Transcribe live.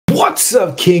What's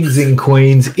up, kings and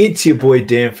queens? It's your boy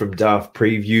Dan from Daft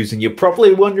Previews, and you're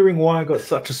probably wondering why I got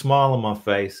such a smile on my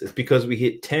face. It's because we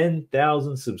hit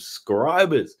 10,000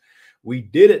 subscribers. We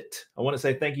did it. I want to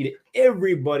say thank you to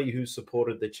everybody who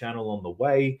supported the channel on the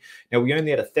way. Now, we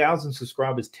only had 1,000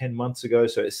 subscribers 10 months ago,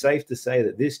 so it's safe to say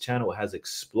that this channel has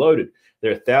exploded.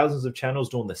 There are thousands of channels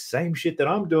doing the same shit that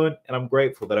I'm doing, and I'm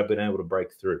grateful that I've been able to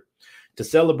break through. To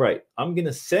celebrate, I'm going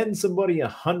to send somebody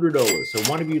 $100.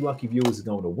 So one of you lucky viewers is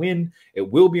going to win. It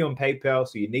will be on PayPal,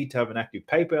 so you need to have an active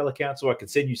PayPal account so I can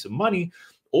send you some money.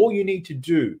 All you need to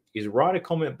do is write a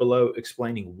comment below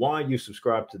explaining why you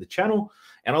subscribe to the channel.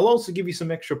 And I'll also give you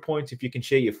some extra points if you can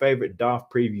share your favorite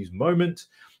Daft Previews moment.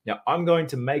 Now, I'm going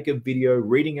to make a video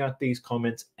reading out these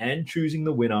comments and choosing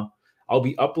the winner. I'll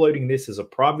be uploading this as a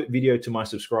private video to my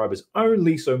subscribers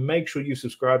only, so make sure you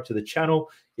subscribe to the channel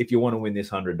if you want to win this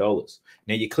 $100.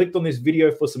 Now, you clicked on this video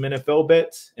for some NFL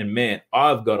bets, and man,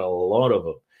 I've got a lot of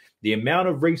them. The amount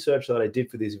of research that I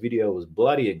did for this video was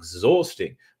bloody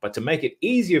exhausting, but to make it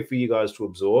easier for you guys to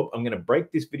absorb, I'm going to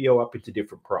break this video up into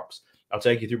different props. I'll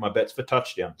take you through my bets for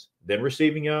touchdowns, then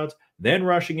receiving yards, then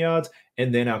rushing yards,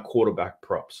 and then our quarterback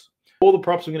props. All the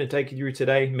props I'm going to take you through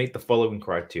today meet the following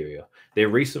criteria. Their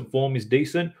recent form is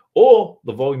decent, or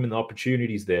the volume and the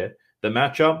opportunities there. The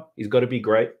matchup has got to be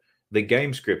great. The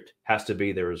game script has to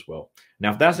be there as well.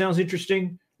 Now, if that sounds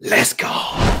interesting, let's go.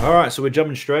 All right, so we're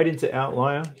jumping straight into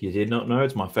Outlier. If you did not know,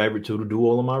 it's my favorite tool to do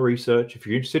all of my research. If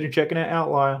you're interested in checking out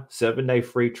Outlier, 7-day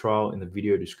free trial in the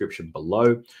video description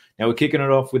below. Now, we're kicking it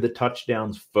off with the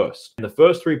touchdowns first. And the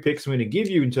first three picks I'm going to give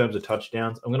you in terms of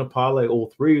touchdowns, I'm going to parlay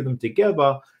all three of them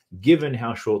together, given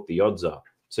how short the odds are.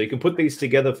 So you can put these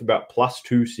together for about plus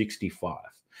 265.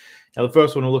 Now, the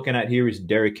first one we're looking at here is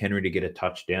Derrick Henry to get a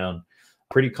touchdown.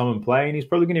 Pretty common play, and he's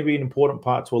probably going to be an important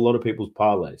part to a lot of people's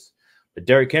parlays. But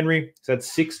Derrick Henry has had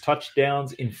 6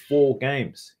 touchdowns in 4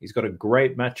 games. He's got a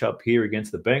great matchup here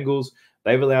against the Bengals.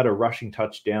 They've allowed a rushing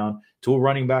touchdown to a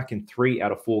running back in 3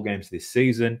 out of 4 games this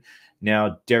season.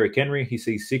 Now, Derrick Henry, he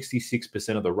sees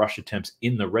 66% of the rush attempts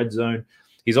in the red zone.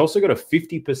 He's also got a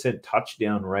 50%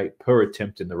 touchdown rate per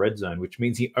attempt in the red zone, which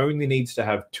means he only needs to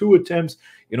have 2 attempts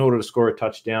in order to score a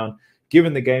touchdown.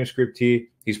 Given the game script here,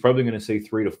 he's probably going to see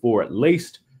 3 to 4 at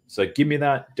least. So give me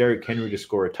that, Derrick Henry to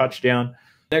score a touchdown.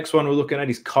 Next one we're looking at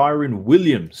is Kyren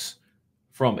Williams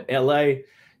from LA.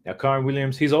 Now, Kyren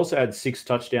Williams, he's also had 6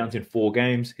 touchdowns in 4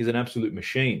 games. He's an absolute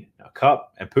machine. Now,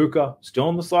 Kupp and Puka still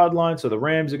on the sideline, so the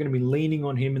Rams are going to be leaning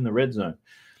on him in the red zone.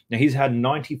 Now, he's had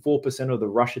 94% of the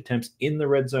rush attempts in the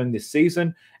red zone this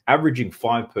season, averaging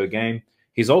 5 per game.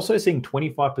 He's also seeing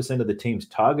 25% of the team's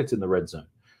targets in the red zone.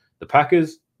 The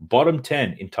Packers, bottom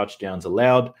 10 in touchdowns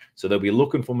allowed, so they'll be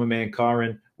looking for my man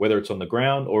Kyren, whether it's on the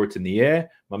ground or it's in the air.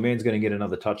 My man's going to get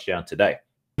another touchdown today.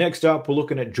 Next up, we're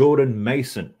looking at Jordan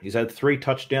Mason. He's had 3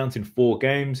 touchdowns in 4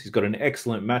 games. He's got an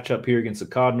excellent matchup here against the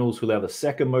Cardinals, who allow the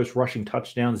 2nd most rushing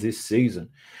touchdowns this season.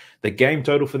 The game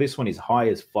total for this one is high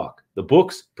as fuck. The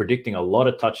books predicting a lot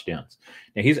of touchdowns.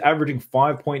 Now, he's averaging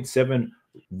 5.7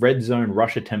 red zone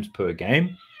rush attempts per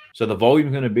game. So the volume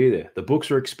is going to be there. The books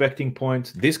are expecting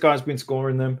points. This guy's been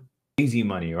scoring them. Easy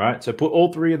money, right? So put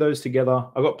all 3 of those together.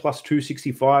 I got plus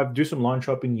 265. Do some line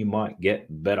shopping. You might get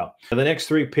better. Now, the next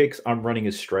 3 picks I'm running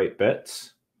as straight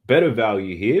bets. Better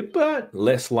value here, but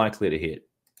less likely to hit.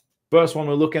 First one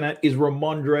we're looking at is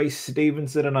Ramondre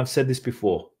Stevenson. And I've said this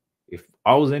before. If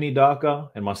I was any darker,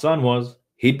 and my son was,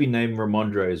 he'd be named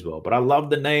Ramondre as well. But I love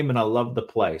the name and I love the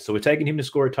play. So we're taking him to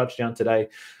score a touchdown today.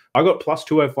 I got plus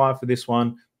 205 for this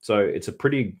one. So it's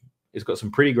got some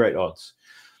pretty great odds.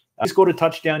 He scored a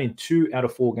touchdown in 2 out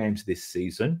of 4 games this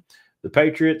season. The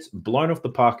Patriots blown off the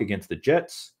park against the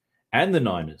Jets and the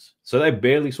Niners. So they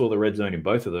barely saw the red zone in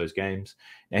both of those games.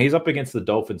 Now he's up against the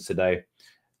Dolphins today.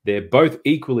 They're both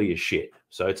equally as shit.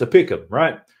 So it's a pick 'em,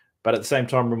 right? But at the same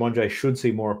time, Ramondre should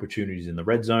see more opportunities in the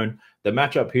red zone. The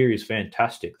matchup here is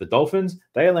fantastic. The Dolphins,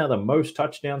 they allow the most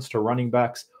touchdowns to running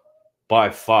backs by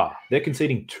far. They're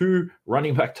conceding 2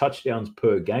 running back touchdowns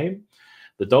per game.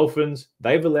 The Dolphins,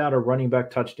 they've allowed a running back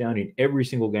touchdown in every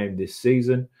single game this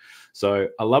season. So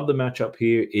I love the matchup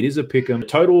here. It is a pick 'em. The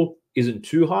total isn't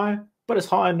too high, but it's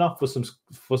high enough for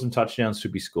some touchdowns to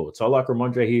be scored. So I like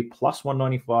Ramondre here, plus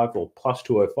 195 or plus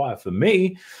 205 for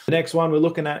me. The next one we're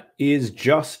looking at is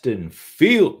Justin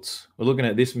Fields. We're looking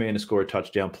at this man to score a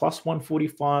touchdown, plus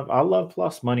 145. I love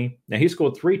plus money. Now, he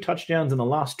scored 3 touchdowns in the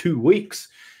last 2 weeks.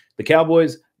 The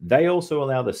Cowboys, they also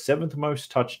allow the 7th most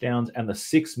touchdowns and the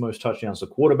 6th most touchdowns to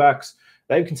quarterbacks.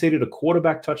 They've conceded a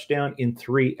quarterback touchdown in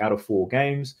 3 out of 4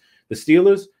 games. The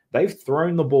Steelers, they've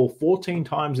thrown the ball 14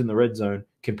 times in the red zone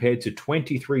compared to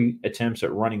 23 attempts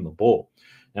at running the ball.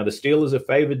 Now, the Steelers are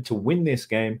favored to win this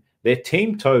game. Their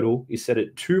team total is set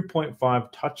at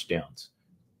 2.5 touchdowns,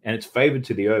 and it's favored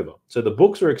to the over. So the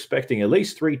books are expecting at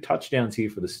least 3 touchdowns here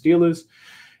for the Steelers.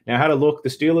 Now, I had a look. The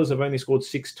Steelers have only scored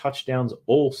 6 touchdowns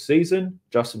all season.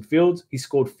 Justin Fields, he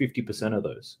scored 50% of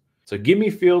those. So give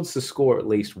me Fields to score at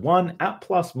least 1 at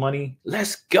plus money.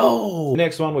 Let's go. The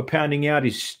next one we're pounding out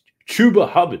is Chuba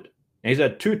Hubbard. Now, he's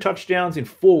had 2 touchdowns in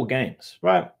 4 games,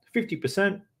 right?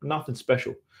 50%, nothing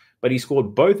special. But he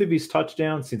scored both of his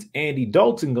touchdowns since Andy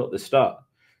Dalton got the start.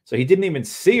 So he didn't even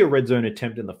see a red zone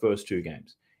attempt in the first 2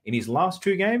 games. In his last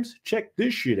 2 games, check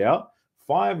this shit out.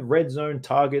 5 red zone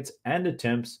targets and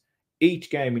attempts each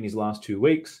game in his last 2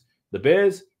 weeks. The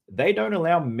Bears, they don't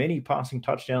allow many passing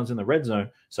touchdowns in the red zone,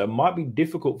 so it might be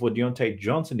difficult for Deontay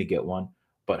Johnson to get one.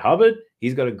 But Hubbard,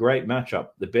 he's got a great matchup.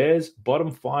 The Bears,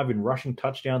 bottom 5 in rushing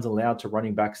touchdowns allowed to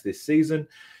running backs this season,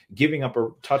 giving up a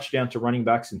touchdown to running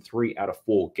backs in 3 out of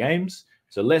 4 games.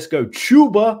 So let's go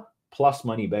Chuba plus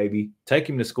money, baby. Take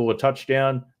him to score a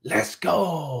touchdown. Let's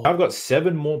go. I've got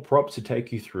 7 more props to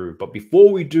take you through. But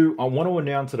before we do, I want to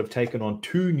announce that I've taken on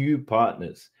 2 new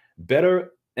partners,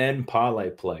 Better and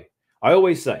Parlay Play. I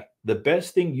always say the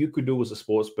best thing you could do as a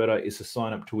sports bettor is to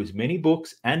sign up to as many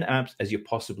books and apps as you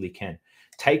possibly can.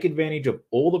 Take advantage of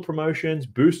all the promotions,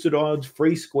 boosted odds,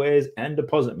 free squares, and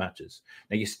deposit matches.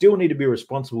 Now, you still need to be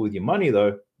responsible with your money,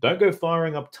 though. Don't go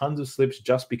firing up tons of slips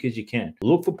just because you can.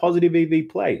 Look for positive EV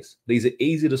plays. These are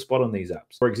easy to spot on these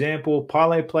apps. For example,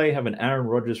 Parlay Play have an Aaron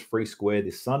Rodgers free square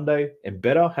this Sunday, and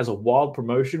Better has a wild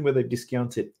promotion where they've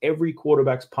discounted every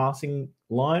quarterback's passing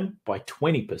line by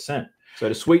 20%. So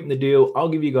to sweeten the deal, I'll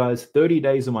give you guys 30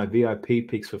 days of my VIP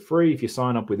picks for free if you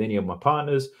sign up with any of my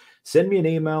partners. Send me an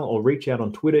email or reach out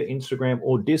on Twitter, Instagram,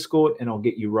 or Discord, and I'll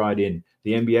get you right in.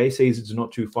 The NBA season's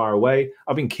not too far away.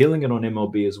 I've been killing it on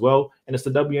MLB as well, and it's the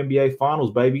WNBA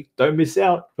Finals, baby. Don't miss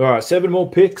out. All right, 7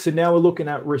 more picks, and now we're looking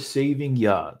at receiving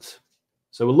yards.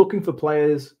 So we're looking for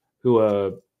players who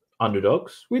are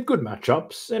underdogs with good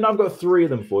matchups, and I've got 3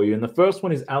 of them for you. And the first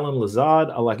one is Allen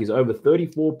Lazard. I like his over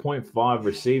 34.5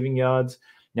 receiving yards.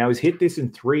 Now, he's hit this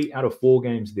in 3 out of 4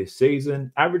 games this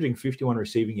season, averaging 51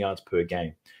 receiving yards per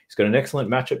game. He's got an excellent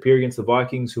matchup here against the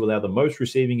Vikings, who allow the most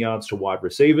receiving yards to wide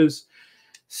receivers.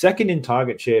 Second in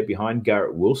target share behind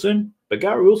Garrett Wilson. But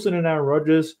Garrett Wilson and Aaron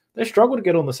Rodgers, they struggle to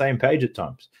get on the same page at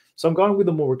times. So I'm going with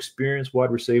a more experienced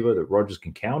wide receiver that Rodgers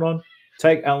can count on.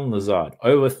 Take Allen Lazard,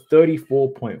 over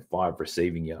 34.5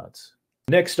 receiving yards.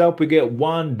 Next up, we get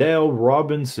Wan'Dale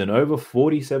Robinson, over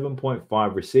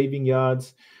 47.5 receiving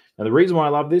yards. Now, the reason why I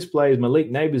love this play is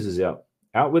Malik Neighbors is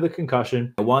out with a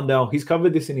concussion. Wan'Dale, he's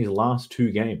covered this in his last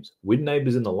 2 games with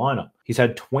Neighbors in the lineup. He's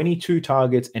had 22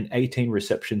 targets and 18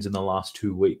 receptions in the last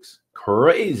 2 weeks.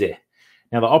 Crazy.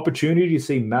 Now, the opportunity to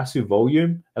see massive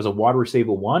volume as a wide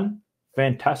receiver 1,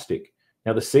 fantastic.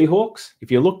 Now, the Seahawks,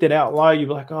 if you looked at outlier, you'd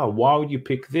be like, oh, why would you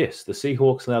pick this? The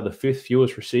Seahawks allow the 5th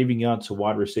fewest receiving yards to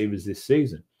wide receivers this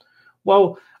season.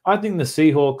 Well, I think the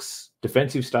Seahawks'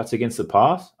 defensive stats against the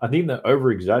pass, I think they're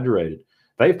over-exaggerated.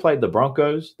 They've played the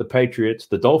Broncos, the Patriots,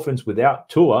 the Dolphins without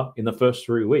Tua in the first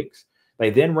 3 weeks. They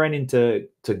then ran into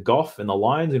Goff and the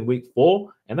Lions in week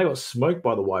 4, and they got smoked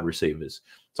by the wide receivers.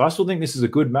 So I still think this is a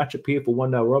good matchup here for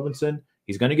Wan'Dale Robinson.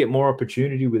 He's going to get more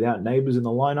opportunity without Neighbors in the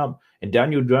lineup. And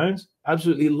Daniel Jones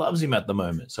absolutely loves him at the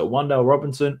moment. So Wan'Dale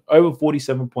Robinson, over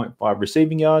 47.5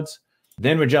 receiving yards.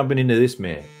 Then we're jumping into this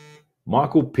man,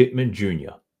 Michael Pittman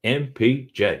Jr.,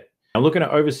 MPJ. I'm looking at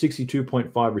over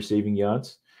 62.5 receiving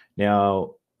yards.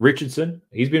 Now, Richardson,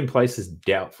 he's been placed as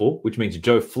doubtful, which means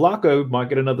Joe Flacco might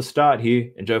get another start here.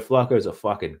 And Joe Flacco's a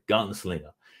fucking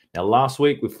gunslinger. Now, last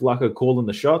week with Flacco calling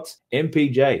the shots,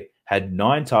 MPJ had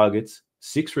 9 targets,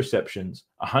 6 receptions,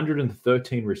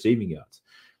 113 receiving yards.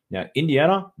 Now,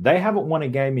 Indiana, they haven't won a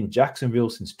game in Jacksonville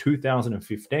since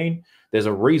 2015. There's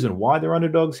a reason why they're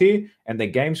underdogs here, and their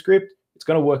game script, it's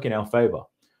going to work in our favor.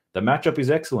 The matchup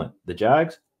is excellent. The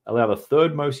Jags allow the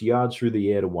 3rd most yards through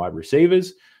the air to wide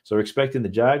receivers, so we're expecting the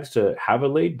Jags to have a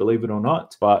lead, believe it or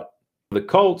not. But the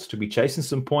Colts to be chasing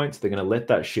some points, they're going to let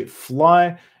that shit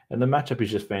fly, and the matchup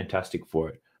is just fantastic for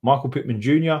it. Michael Pittman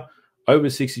Jr., over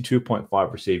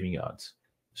 62.5 receiving yards.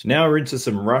 So now we're into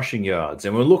some rushing yards,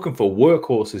 and we're looking for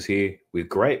workhorses here with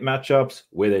great matchups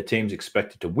where their team's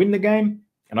expected to win the game,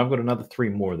 and I've got another 3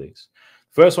 more of these.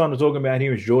 First one we're talking about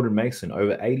here is Jordan Mason,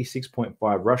 over 86.5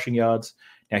 rushing yards.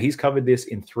 Now, he's covered this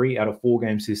in 3 out of 4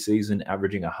 games this season,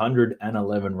 averaging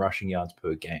 111 rushing yards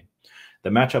per game. The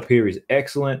matchup here is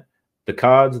excellent. The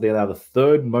Cards, they allow the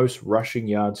 3rd most rushing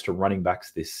yards to running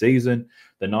backs this season.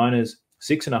 The Niners,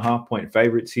 6.5-point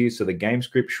favorites here, so the game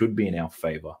script should be in our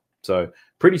favor. So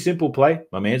pretty simple play.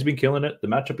 My man's been killing it. The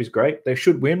matchup is great. They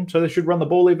should win, so they should run the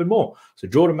ball even more. So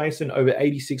Jordan Mason over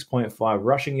 86.5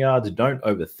 rushing yards. Don't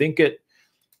overthink it.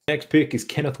 Next pick is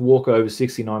Kenneth Walker over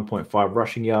 69.5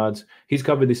 rushing yards. He's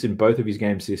covered this in both of his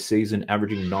games this season,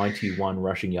 averaging 91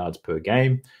 rushing yards per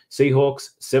game.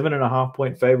 Seahawks,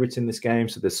 7.5-point favorites in this game,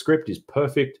 so the script is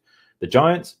perfect. The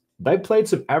Giants, they've played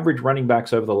some average running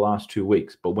backs over the last 2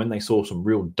 weeks, but when they saw some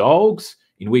real dogs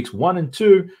in weeks 1 and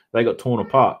 2, they got torn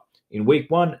apart. In week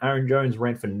 1, Aaron Jones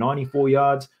ran for 94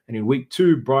 yards, and in week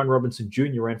 2, Brian Robinson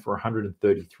Jr. ran for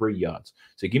 133 yards.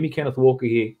 So give me Kenneth Walker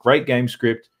here. Great game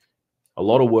script. A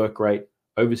lot of work rate,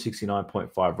 over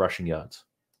 69.5 rushing yards.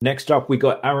 Next up, we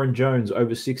got Aaron Jones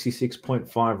over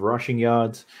 66.5 rushing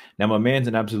yards. Now, my man's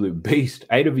an absolute beast,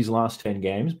 8 of his last 10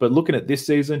 games. But looking at this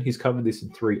season, he's covered this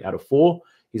in 3 out of 4.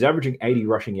 He's averaging 80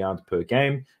 rushing yards per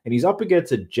game. And he's up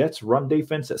against a Jets run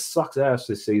defense that sucks ass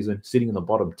this season, sitting in the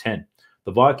bottom 10.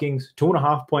 The Vikings,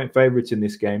 2.5-point favorites in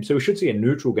this game. So we should see a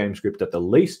neutral game script at the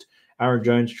least. Aaron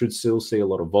Jones should still see a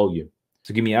lot of volume.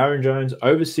 So give me Aaron Jones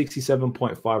over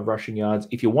 67.5 rushing yards.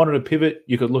 If you wanted to pivot,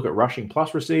 you could look at rushing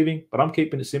plus receiving, but I'm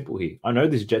keeping it simple here. I know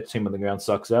this Jets team on the ground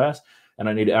sucks ass, and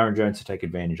I need Aaron Jones to take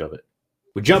advantage of it.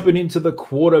 We're jumping into the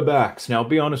quarterbacks. Now, I'll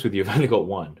be honest with you, I've only got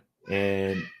one.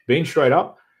 And being straight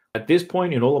up, at this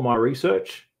point in all of my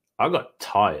research, I got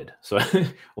tired. So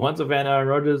once I found Aaron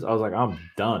Rodgers, I was like, I'm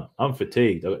done. I'm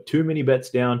fatigued. I got too many bets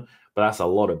down, but that's a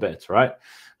lot of bets, right?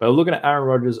 But I'm looking at Aaron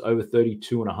Rodgers over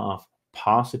 32.5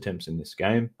 pass attempts in this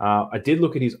game. I did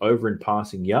look at his over in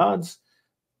passing yards.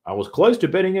 I was close to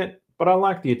betting it, but I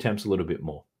like the attempts a little bit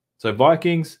more. So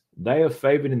Vikings, they are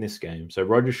favored in this game. So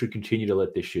Rodgers should continue to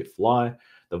let this shit fly.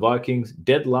 The Vikings,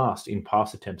 dead last in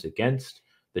pass attempts against.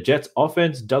 The Jets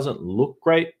offense doesn't look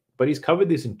great, but he's covered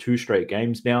this in 2 straight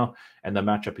games now, and the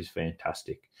matchup is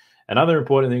fantastic. Another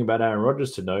important thing about Aaron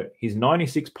Rodgers to note, he's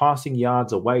 96 passing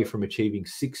yards away from achieving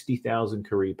 60,000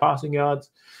 career passing yards.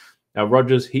 Now,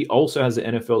 Rodgers, he also has the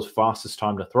NFL's fastest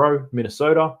time to throw.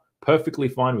 Minnesota, perfectly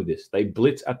fine with this. They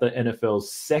blitz at the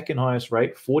NFL's second highest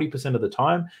rate, 40% of the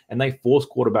time, and they force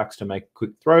quarterbacks to make quick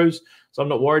throws. So I'm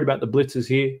not worried about the blitzes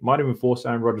here. Might even force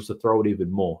Aaron Rodgers to throw it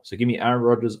even more. So give me Aaron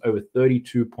Rodgers over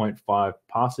 32.5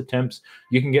 pass attempts.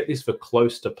 You can get this for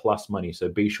close to plus money, so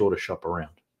be sure to shop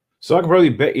around. So I can probably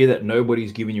bet you that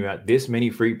nobody's giving you out this many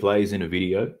free plays in a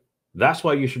video. That's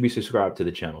why you should be subscribed to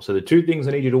the channel. So the 2 things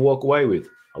I need you to walk away with.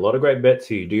 A lot of great bets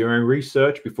here. Do your own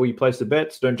research before you place the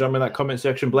bets. Don't jump in that comment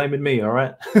section blaming me, all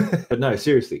right? But no,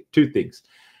 seriously, 2 things.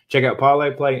 Check out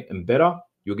Parlay Play and Better.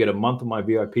 You'll get a month of my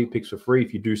VIP picks for free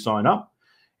if you do sign up.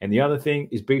 And the other thing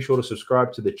is be sure to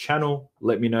subscribe to the channel.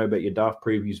 Let me know about your Daft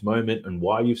Previews moment and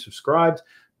why you've subscribed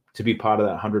to be part of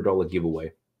that $100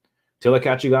 giveaway. Till I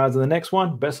catch you guys in the next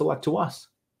one, best of luck to us.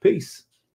 Peace.